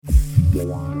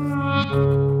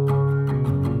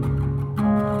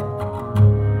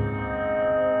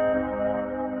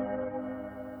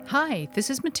Hi, this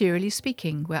is Materially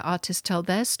Speaking, where artists tell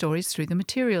their stories through the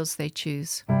materials they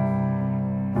choose.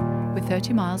 We're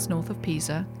 30 miles north of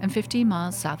Pisa and 15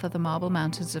 miles south of the marble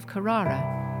mountains of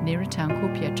Carrara, near a town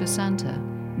called Pietrasanta,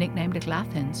 nicknamed Little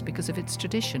Athens because of its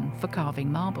tradition for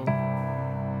carving marble.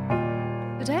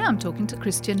 Today I'm talking to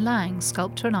Christian Lang,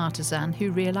 sculptor and artisan who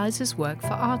realises work for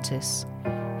artists.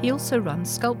 He also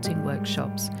runs sculpting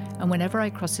workshops, and whenever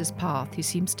I cross his path, he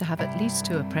seems to have at least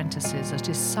 2 apprentices at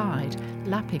his side,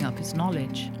 lapping up his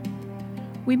knowledge.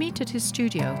 We meet at his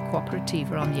studio,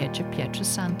 Cooperativa, on the edge of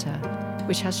Pietrasanta,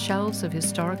 which has shelves of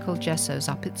historical gessos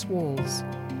up its walls.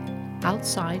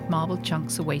 Outside, marble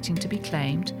chunks are waiting to be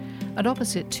claimed, and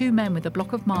opposite 2 men with a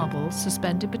block of marble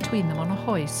suspended between them on a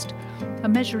hoist are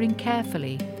measuring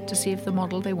carefully to see if the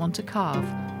model they want to carve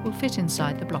will fit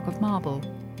inside the block of marble.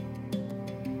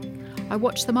 I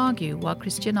watch them argue while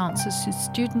Christian answers his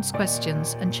students'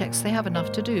 questions and checks they have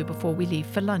enough to do before we leave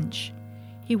for lunch.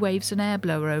 He waves an air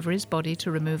blower over his body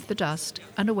to remove the dust,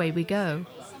 and away we go.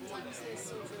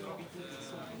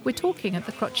 We're talking at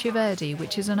the Croce Verdi,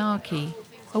 which is an archi,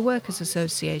 a workers'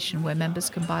 association where members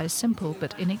can buy a simple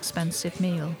but inexpensive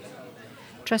meal.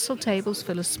 Trestle tables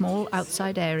fill a small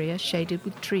outside area shaded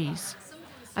with trees.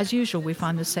 As usual, we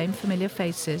find the same familiar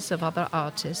faces of other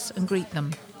artists and greet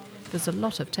them. There's a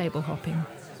lot of table hopping.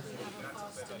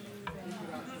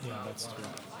 Yeah, that's true.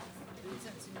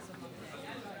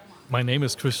 My name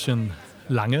is Christian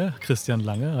Lange.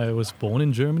 I was born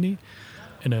in Germany,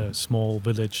 in a small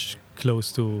village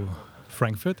close to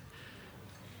Frankfurt.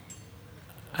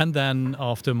 And then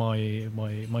after my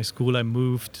school, I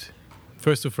moved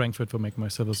first to Frankfurt for making my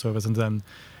civil service, and then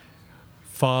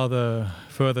further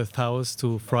south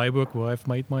to Freiburg, where I've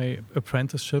made my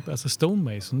apprenticeship as a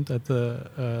stonemason at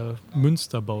the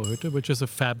Münsterbauhütte, which is a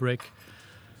fabric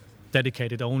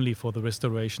dedicated only for the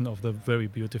restoration of the very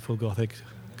beautiful Gothic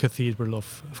Cathedral of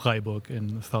Freiburg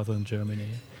in southern Germany.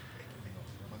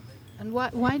 And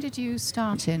why did you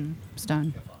start in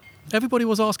stone? Everybody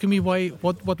was asking me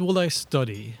what will I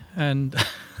study, and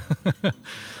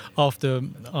after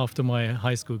my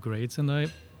high school grades, and I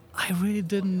really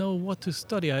didn't know what to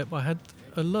study. I had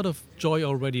a lot of joy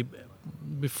already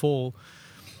before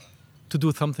to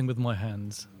do something with my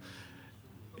hands.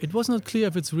 It was not clear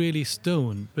if it's really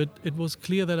stone, but it was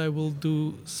clear that I will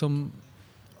do some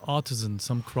artisan,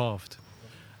 some craft,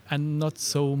 and not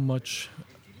so much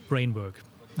brain work.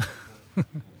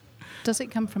 Does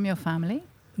it come from your family?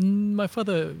 My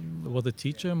father was a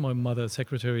teacher, my mother a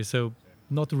secretary, so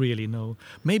not really, no.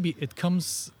 Maybe it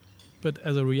comes, but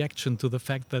as a reaction to the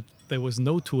fact that there was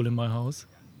no tool in my house.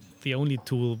 The only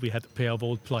tool, we had a pair of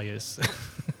old pliers.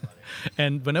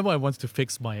 And whenever I wanted to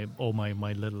fix my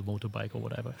little motorbike or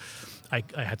whatever,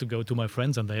 I had to go to my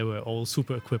friends, and they were all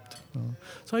super equipped.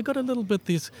 So I got a little bit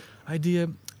this idea,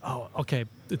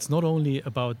 it's not only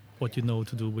about what you know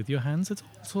to do with your hands, it's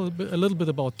also a little bit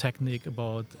about technique,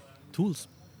 about tools.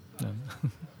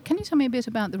 Can you tell me a bit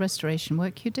about the restoration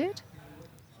work you did?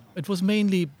 It was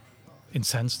mainly in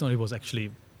sandstone. It was actually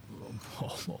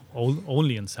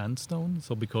only in sandstone.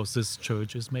 So because this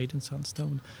church is made in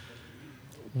sandstone,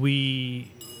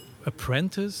 we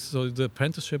apprenticed. So the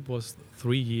apprenticeship was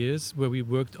 3 years where we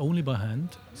worked only by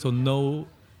hand. So no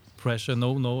pressure,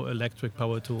 no electric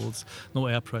power tools, no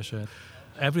air pressure.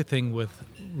 Everything with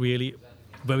really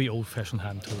very old-fashioned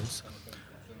hand tools.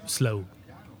 Slow.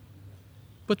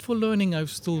 But for learning, I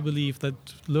still believe that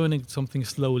learning something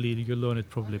slowly, you learn it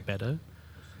probably better.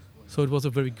 So it was a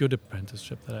very good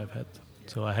apprenticeship that I've had.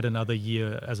 So I had another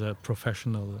year as a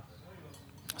professional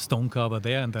stone carver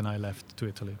there, and then I left to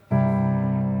Italy.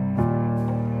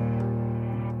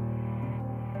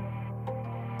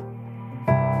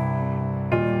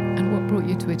 And what brought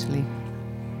you to Italy?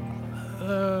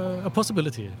 A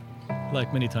possibility,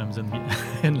 like many times in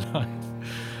life.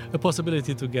 A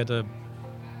possibility to get a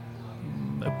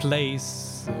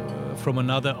place from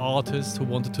another artist who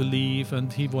wanted to leave,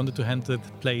 and he wanted to hand the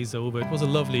place over. It was a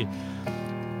lovely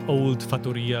old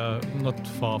fattoria not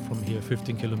far from here,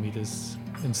 15 kilometers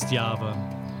in Stiava,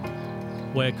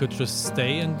 where I could just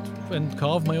stay and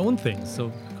carve my own things.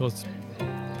 So because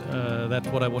that's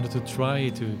what I wanted to try,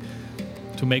 to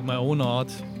make my own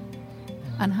art.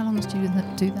 And how long did you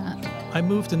do that? I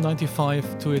moved in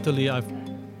 95 to Italy.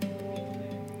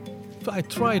 I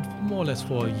tried more or less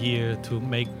for a year to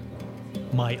make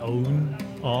my own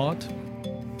art.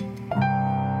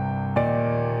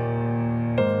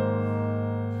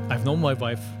 I've known my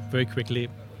wife very quickly.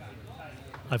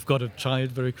 I've got a child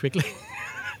very quickly.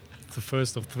 The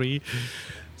first of 3.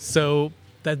 So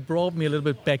that brought me a little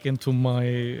bit back into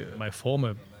my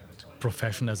former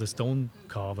profession as a stone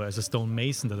carver, as a stone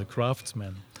mason, as a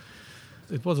craftsman.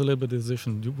 It was a little bit a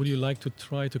decision. Would you like to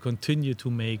try to continue to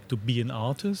be an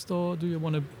artist, or do you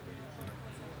want to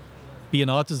be an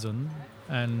artisan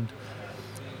and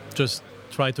just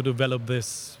try to develop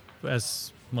this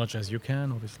as much as you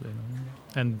can, obviously?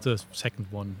 And the second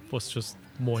one was just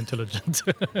more intelligent.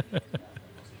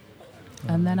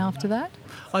 And then after that?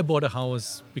 I bought a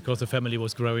house because the family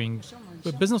was growing.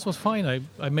 The business was fine.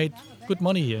 I made good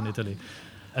money here in Italy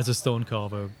as a stone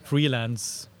carver,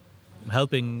 freelance,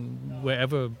 helping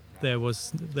wherever there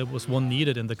was one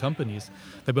needed in the companies.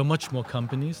 There were much more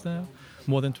companies there,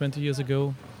 more than 20 years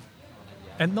ago,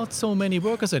 and not so many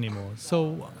workers anymore.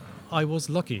 So I was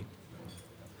lucky.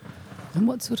 And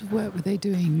what sort of work were they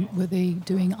doing? Were they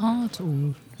doing art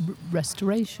or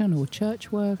restoration or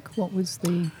church work? What was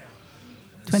the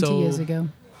 20 years ago?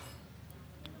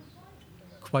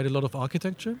 Quite a lot of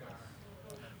architecture,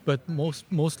 but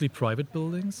mostly private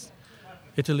buildings.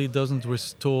 Italy doesn't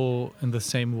restore in the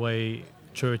same way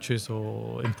churches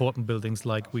or important buildings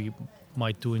like we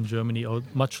might do in Germany, or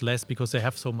much less, because they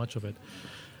have so much of it.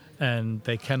 And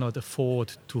they cannot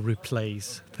afford to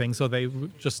replace things, so they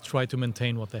just try to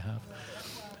maintain what they have.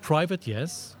 Private,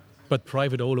 yes, but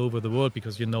private all over the world,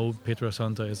 because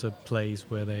Pietrasanta is a place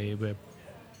where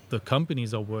the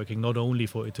companies are working not only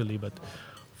for Italy but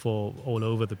for all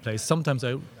over the place. Sometimes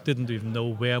I didn't even know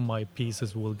where my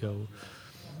pieces will go.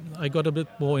 I got a bit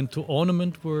more into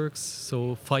ornament works,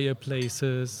 so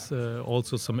fireplaces,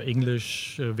 also some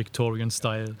English Victorian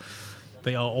style.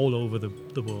 They are all over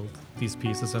the world, these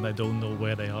pieces, and I don't know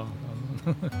where they are.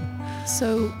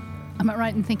 So, am I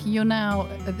right in thinking you're now,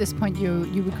 at this point,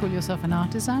 you would call yourself an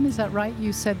artisan? Is that right?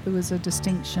 You said there was a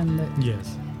distinction that...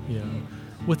 Yes, yeah.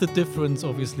 With the difference,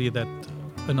 obviously, that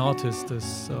an artist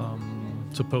is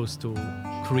supposed to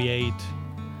create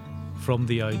from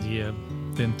the idea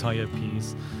the entire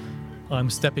piece. I'm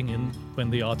stepping in when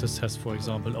the artist has, for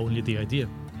example, only the idea.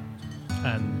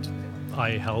 And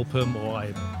I help him, or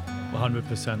I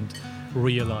 100%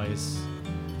 realize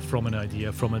from an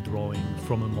idea, from a drawing,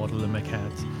 from a model, a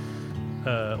maquette,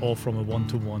 or from a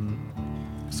one-to-one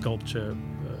sculpture,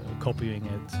 copying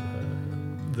it,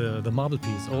 the marble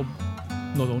piece, or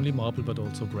not only marble but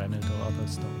also granite or other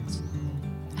stones.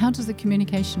 How does the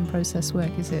communication process work?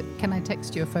 Can I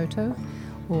text you a photo?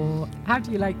 Or how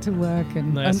do you like to work?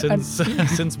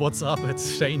 Since WhatsApp,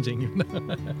 it's changing.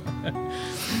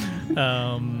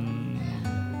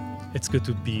 It's good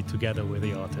to be together with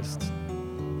the artist,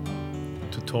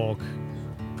 to talk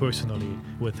personally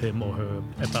with him or her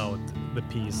about the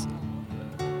piece.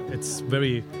 It's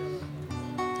very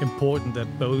important that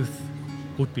both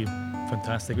would be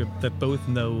fantastic, that both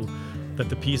know that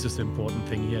the piece is the important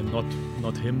thing here,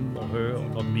 not him or her or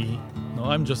not me. No,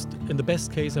 in the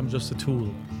best case, I'm just a tool.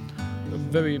 A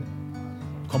very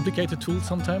complicated tool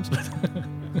sometimes, but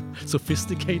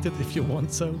sophisticated if you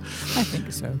want so. I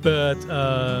think so. But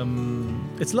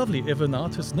it's lovely if an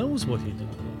artist knows what he did.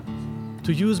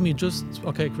 To use me just,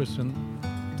 okay, Christian,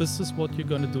 this is what you're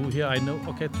going to do here. I know,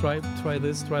 okay, try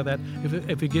this, try that.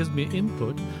 If he gives me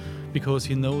input, because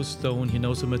he knows stone, he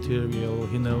knows the material,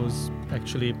 he knows,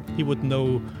 actually, he would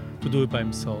know to do it by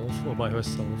himself or by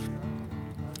herself,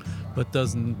 but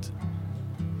doesn't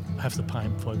have the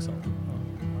time, for example,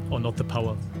 or not the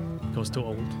power, because too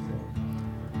old.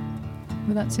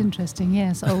 Well, that's interesting.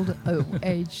 Yes, old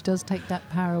age does take that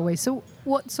power away. So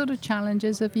what sort of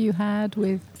challenges have you had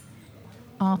with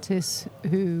artists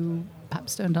who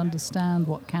perhaps don't understand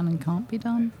what can and can't be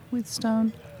done with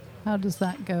stone? How does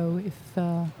that go if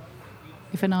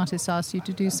an artist asks you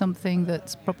to do something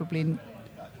that's probably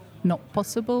not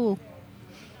possible?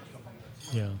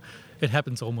 Yeah, it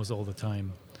happens almost all the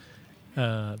time.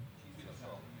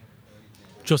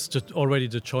 Already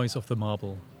the choice of the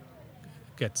marble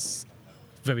gets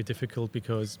very difficult,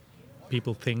 because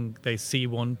people think they see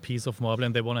one piece of marble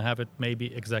and they want to have it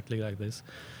maybe exactly like this.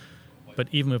 But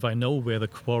even if I know where the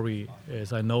quarry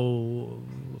is, I know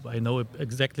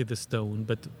exactly the stone,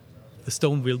 but the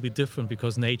stone will be different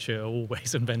because nature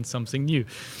always invents something new.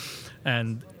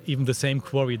 And even the same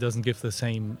quarry doesn't give the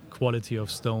same quality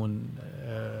of stone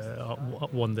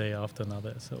one day after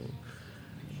another. So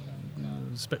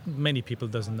many people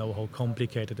doesn't know how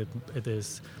complicated it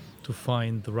is to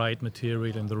find the right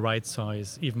material and the right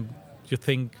size. Even you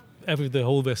think the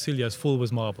whole Versilia is full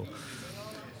with marble.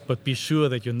 But be sure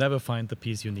that you never find the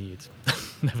piece you need.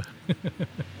 Never.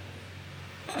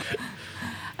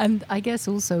 And I guess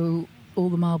also all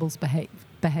the marbles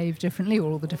behave differently,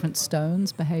 or all the different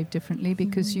stones behave differently,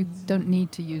 because you don't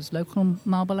need to use local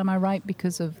marble, am I right,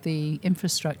 because of the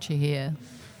infrastructure here?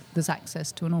 there's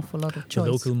access to an awful lot of choice.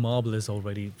 The local marble is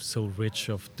already so rich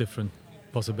of different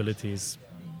possibilities.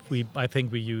 I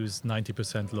think we use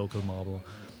 90% local marble,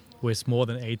 with more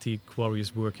than 80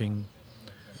 quarries working.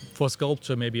 For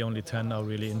sculpture, maybe only 10 are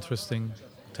really interesting,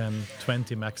 10,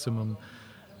 20 maximum.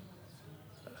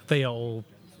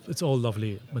 It's all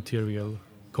lovely material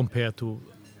compared to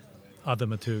other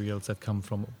materials that come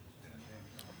from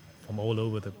all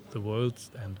over the world,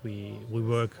 and we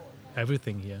work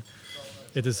everything here.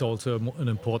 It is also an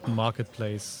important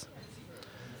marketplace,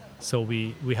 so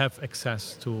we have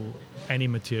access to any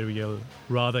material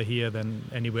rather here than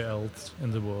anywhere else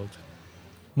in the world.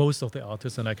 Most of the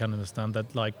artists, and I can understand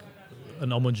that, like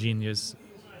an homogeneous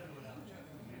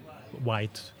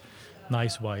white,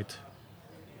 nice white,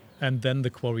 and then the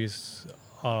quarries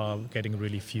are getting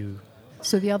really few.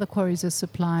 So the other quarries are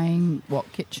supplying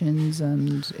what, kitchens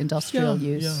and industrial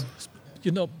use? Yeah.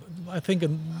 You know, I think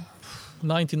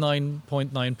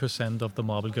 99.9% of the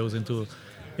marble goes into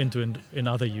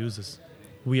other uses.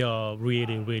 We are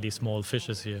really, really small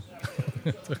fishes here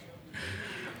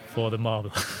for the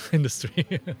marble industry.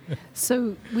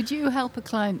 So would you help a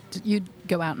client, you'd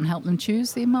go out and help them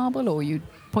choose the marble, or you'd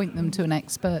point them to an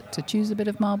expert to choose a bit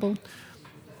of marble?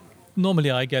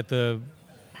 Normally I get the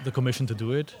commission to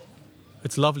do it.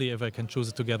 It's lovely if I can choose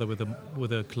it together with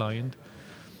a client,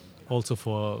 also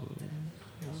for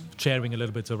sharing a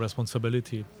little bit the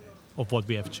responsibility of what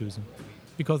we have chosen.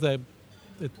 Because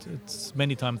it's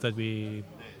many times that we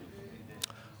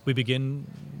begin,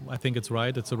 I think it's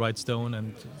the right stone,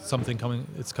 and something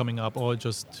coming up, or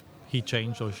just he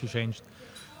changed or she changed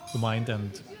the mind,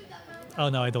 and oh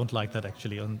no, I don't like that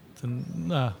actually. And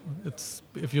it's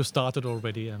if you started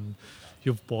already and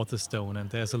you've bought the stone, and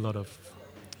there's a lot of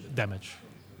damage.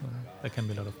 There can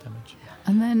be a lot of damage.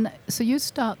 And then, so you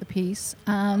start the piece,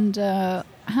 and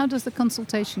how does the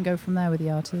consultation go from there with the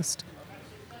artist?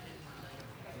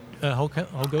 How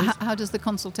goes? How does the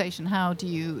consultation? How do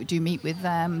you meet with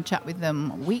them, chat with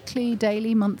them weekly,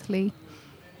 daily, monthly?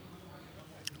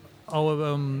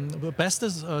 Our best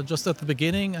is just at the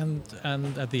beginning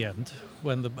and at the end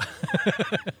when the.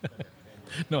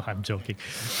 No, I'm joking.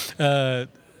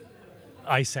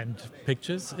 I send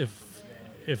pictures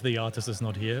if the artist is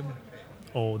not here,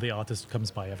 or the artist comes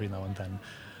by every now and then.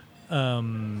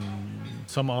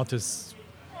 Some artists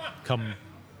come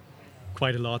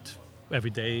quite a lot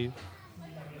every day,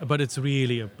 but it's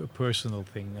really a personal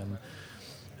thing,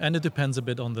 and it depends a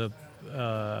bit on the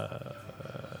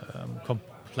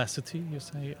complexity, you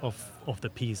say, of the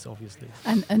piece, obviously.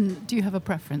 And do you have a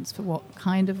preference for what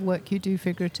kind of work you do,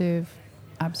 figurative,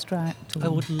 abstract? I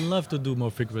would love to do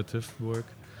more figurative work,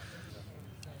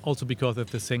 also because of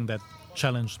the thing that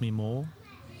challenged me more.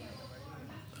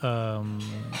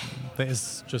 There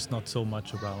is just not so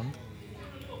much around.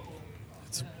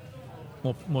 It's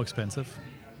more expensive,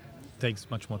 takes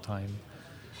much more time.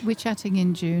 We're chatting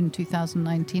in June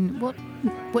 2019.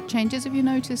 What changes have you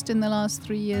noticed in the last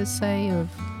 3 years, say, of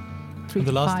 3 in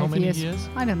the to last 5 how many years?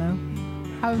 I don't know.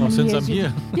 How many since years I'm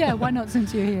here. Yeah, why not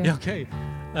since you're here? Yeah, okay.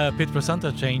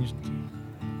 Pietrasanta changed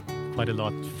quite a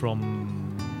lot from...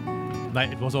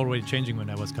 It was already changing when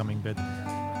I was coming, but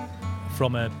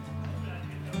from a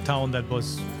town that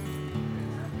was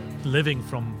living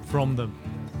from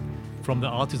the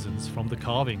artisans, from the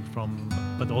carving,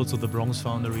 but also the bronze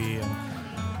foundry, and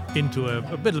into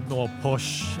a bit more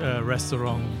posh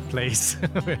restaurant place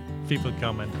where people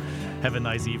come and have a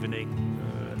nice evening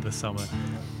in the summer.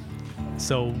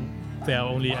 So there are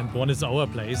only, and one is our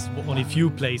place, only few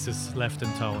places left in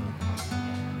town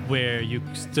where you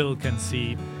still can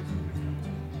see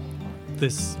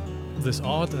this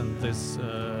art and this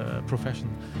profession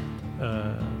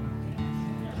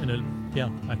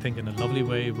I think in a lovely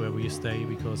way where we stay,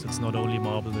 because it's not only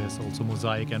marble, there's also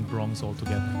mosaic and bronze all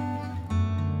together.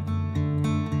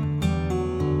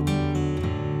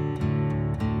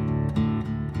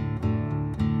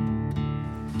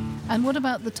 And what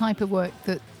about the type of work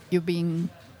that you're being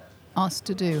asked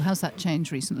to do? How's that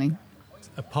changed recently?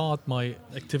 Apart my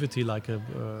activity like a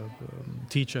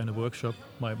teacher in a workshop,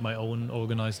 my own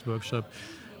organized workshop,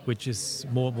 which is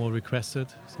more and more requested.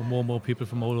 So more and more people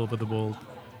from all over the world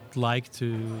like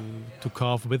to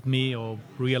carve with me or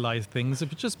realize things,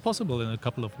 if it's just possible in a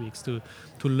couple of weeks, to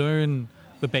learn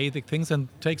the basic things and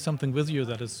take something with you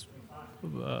that is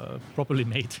properly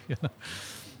made. You know?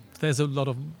 There's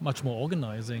much more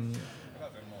organizing,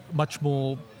 much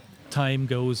more time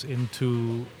goes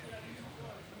into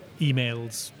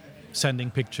emails,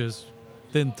 sending pictures.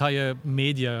 The entire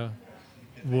media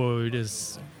world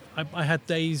is... I had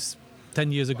days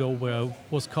 10 years ago where I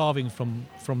was carving from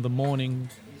the morning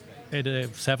at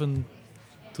 7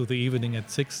 to the evening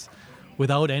at 6,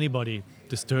 without anybody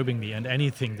disturbing me, and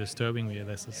anything disturbing me,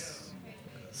 this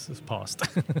is past.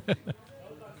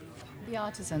 The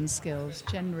artisan skills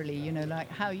generally, like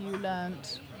how you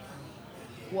learnt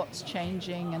what's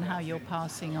changing and how you're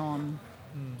passing on.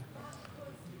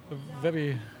 A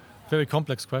very, very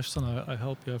complex question. I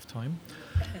hope you have time.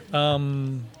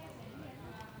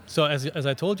 So as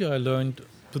I told you, I learned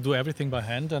to do everything by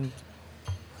hand, and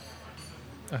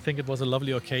I think it was a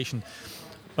lovely occasion.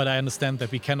 But I understand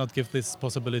that we cannot give this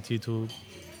possibility to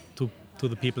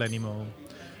the people anymore.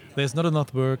 There's not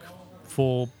enough work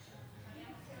for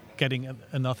getting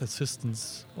enough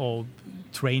assistants or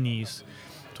trainees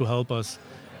to help us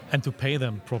and to pay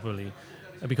them properly,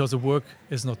 because the work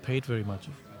is not paid very much.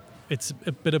 It's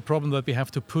a bit a problem that we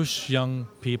have to push young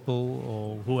people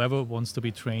or whoever wants to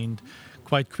be trained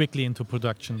quite quickly into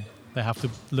production. They have to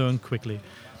learn quickly.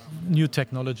 New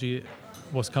technology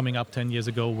was coming up 10 years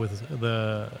ago with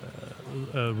the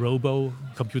Robo,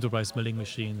 computerized milling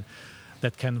machine,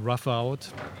 that can rough out,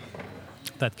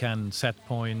 that can set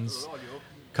points,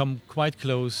 come quite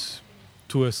close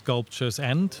to a sculpture's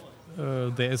end.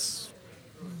 There's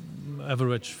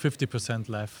average 50%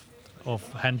 left of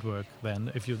handwork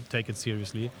then, if you take it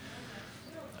seriously.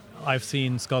 I've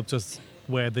seen sculptures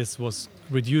where this was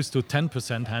reduced to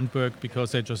 10% handwork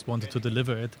because they just wanted to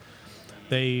deliver it.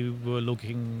 They were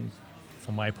looking,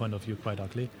 from my point of view, quite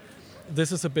ugly.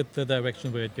 This is a bit the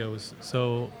direction where it goes.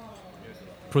 So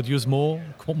produce more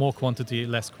quantity,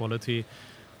 less quality.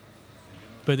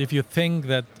 But if you think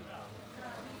that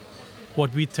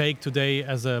what we take today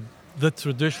as the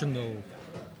traditional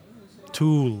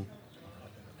tool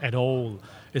at all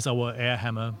is our air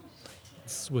hammer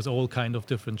with all kind of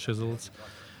different chisels.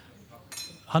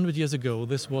 100 years ago,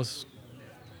 this was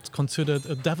considered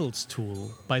a devil's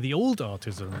tool by the old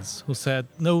artisans who said,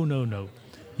 no,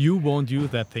 you won't use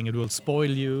that thing. It will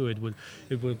spoil you.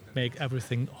 It will make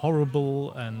everything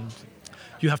horrible, and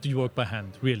you have to work by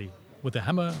hand, really, with a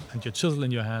hammer and your chisel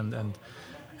in your hand.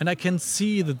 And I can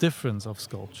see the difference of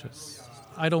sculptures.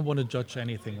 I don't want to judge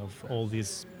anything of all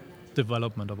this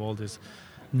development, of all this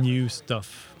new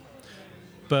stuff.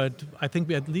 But I think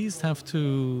we at least have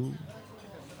to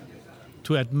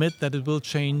admit that it will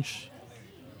change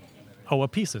our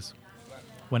pieces.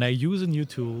 When I use a new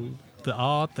tool, the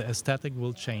art, the aesthetic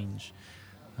will change.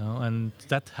 And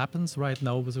that happens right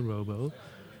now with a Robo.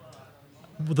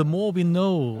 The more we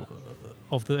know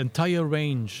of the entire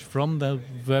range, from the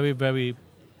very, very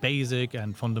basic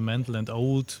and fundamental and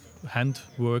old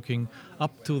handworking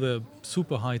up to the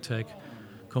super high-tech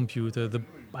computer,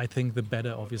 I think the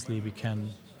better, obviously, we can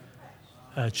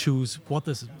choose what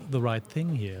is the right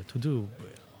thing here to do.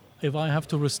 If I have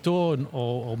to restore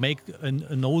or make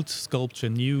an old sculpture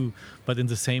new, but in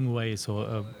the same way,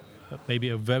 so maybe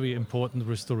a very important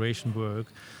restoration work,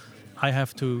 I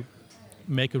have to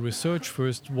make a research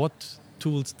first. What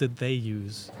tools did they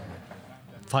use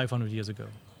 500 years ago?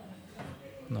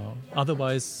 No.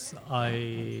 Otherwise,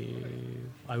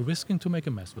 I'm risking to make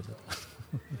a mess with it.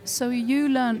 So you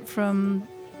learnt from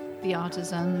the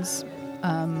artisans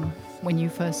when you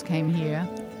first came here?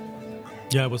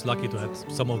 Yeah, I was lucky to have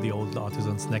some of the old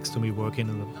artisans next to me working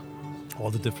in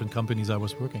all the different companies I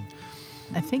was working.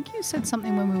 I think you said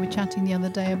something when we were chatting the other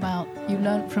day about you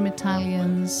learnt from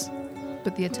Italians,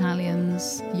 but the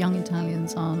Italians, young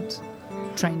Italians, aren't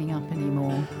training up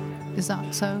anymore. Is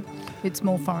that so? It's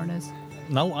more foreigners?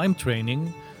 Now I'm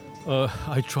training.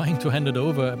 I'm trying to hand it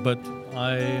over, but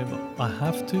I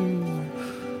have to.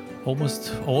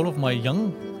 Almost all of my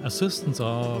young assistants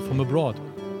are from abroad.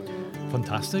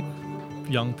 Fantastic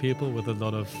young people with a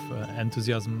lot of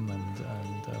enthusiasm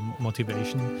and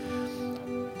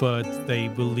motivation. But they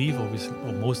will leave, obviously,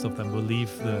 or most of them will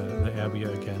leave the area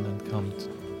again and come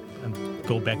and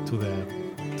go back to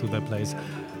their place.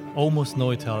 Almost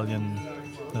no Italian.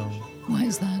 No. Why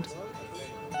is that?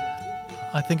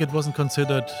 I think it wasn't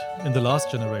considered in the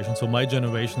last generation, so my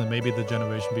generation and maybe the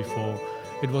generation before,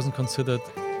 it wasn't considered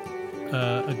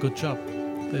a good job.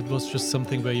 It was just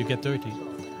something where you get dirty.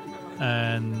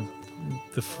 And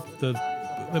the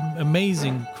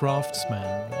amazing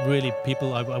craftsmen, really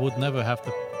people, I would never have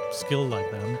the skill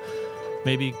like them,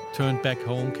 maybe came back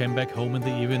home in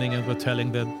the evening and were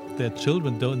telling their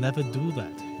children, never do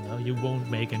that. You won't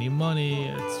make any money,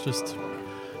 it's just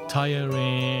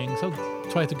tiring. So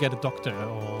try to get a doctor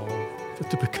or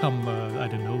to become,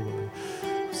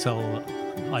 sell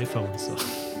iPhones.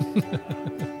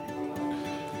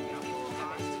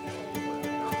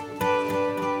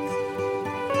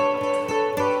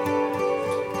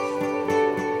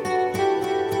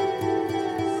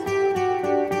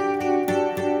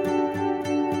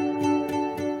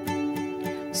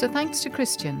 So thanks to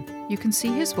Christian. You can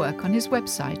see his work on his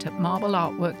website at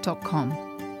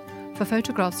marbleartwork.com. For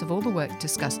photographs of all the work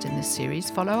discussed in this series,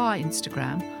 follow our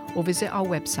Instagram or visit our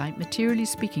website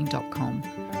materiallyspeaking.com,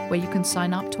 where you can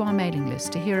sign up to our mailing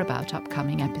list to hear about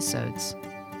upcoming episodes.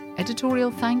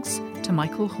 Editorial thanks to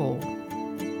Michael Hall.